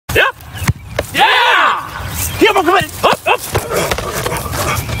Oh, come on.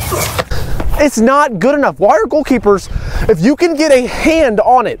 It's not good enough. Why are goalkeepers, if you can get a hand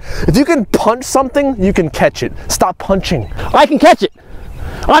on it, if you can punch something, you can catch it. Stop punching. I can catch it.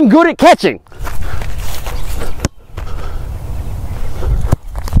 I'm good at catching.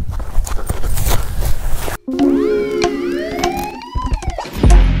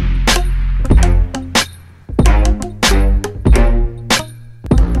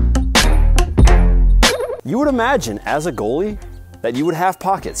 You would imagine, as a goalie, that you would have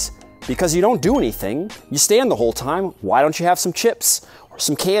pockets. Because you don't do anything, you stand the whole time, why don't you have some chips, or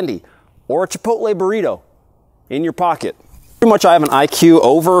some candy, or a Chipotle burrito in your pocket? Pretty much I have an IQ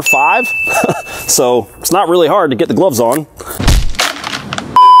over 5, so it's not really hard to get the gloves on.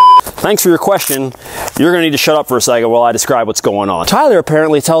 Thanks for your question. You're gonna need to shut up for a second while I describe what's going on. Tyler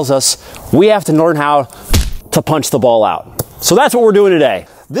apparently tells us we have to learn how to punch the ball out. So that's what we're doing today.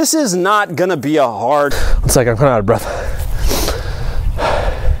 This is not gonna be a hard... One second, I'm kind of out of breath.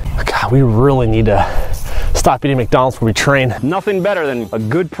 God, we really need to stop eating McDonald's before we train. Nothing better than a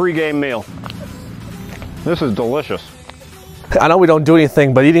good pregame meal. This is delicious. I know we don't do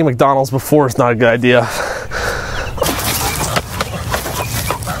anything, but eating McDonald's before is not a good idea.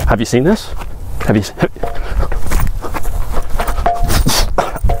 Have you seen this? That's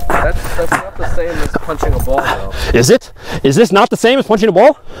not the same as punching a ball, though. Is it? Is this not the same as punching a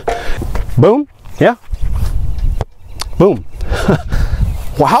ball? Boom. Yeah. Boom.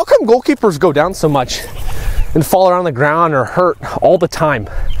 Well, how come goalkeepers go down so much and fall around the ground or hurt all the time?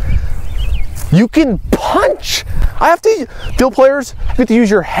 You can punch. Field players, you have to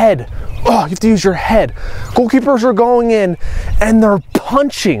use your head. Oh, you have to use your head. Goalkeepers are going in and they're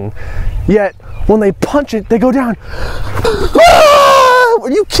punching. Yet, when they punch it, they go down. Ah!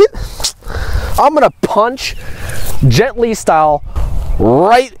 Are you kidding? I'm gonna punch Jet Li style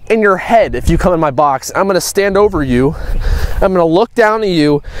right in your head if you come in my box. I'm gonna stand over you. I'm gonna look down at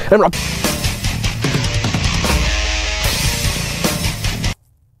you. And I'm gonna...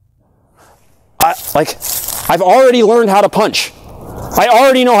 I've already learned how to punch. I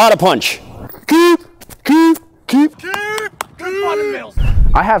already know how to punch. Keep.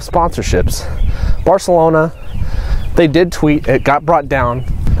 I have sponsorships. Barcelona, they did tweet, it got brought down,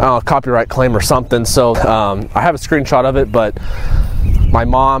 copyright claim or something, so I have a screenshot of it, but my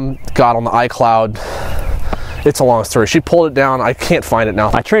mom got on the iCloud. It's a long story. She pulled it down. I can't find it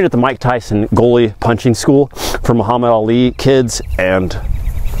now. I trained at the Mike Tyson goalie punching school for Muhammad Ali kids and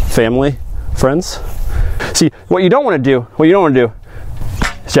family, friends. See, what you don't want to do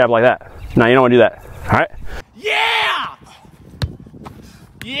is jab like that. No, you don't want to do that. All right? Yeah!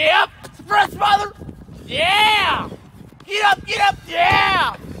 Yep! Express, mother! Yeah! Get up,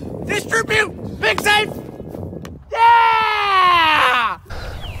 yeah! Distribute! Big safe! Yeah!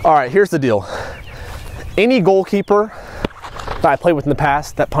 All right, here's the deal. Any goalkeeper that I played with in the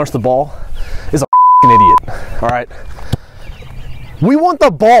past that punched the ball is a f***ing idiot, all right? We want the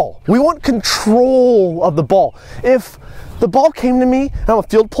ball. We want control of the ball. If the ball came to me, and I'm a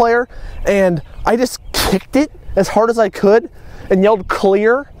field player, and I just kicked it as hard as I could and yelled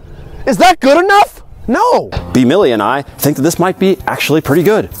clear, is that good enough? No. B. Millie and I think that this might be actually pretty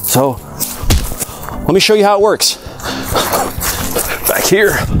good. So let me show you how it works. Back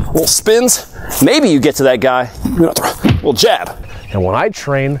here, little spins. Maybe you get to that guy. Little jab. And when I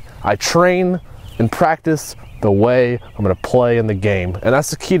train and practice the way I'm gonna play in the game. And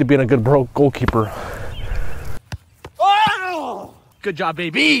that's the key to being a good goalkeeper. Oh! Good job,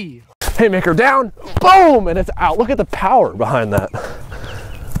 baby! Haymaker down, boom, and it's out. Look at the power behind that.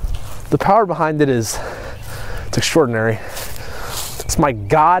 The power behind it it's extraordinary. It's my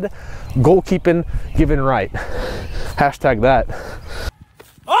God goalkeeping given right. Hashtag that.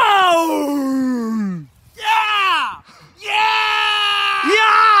 Oh! Yeah!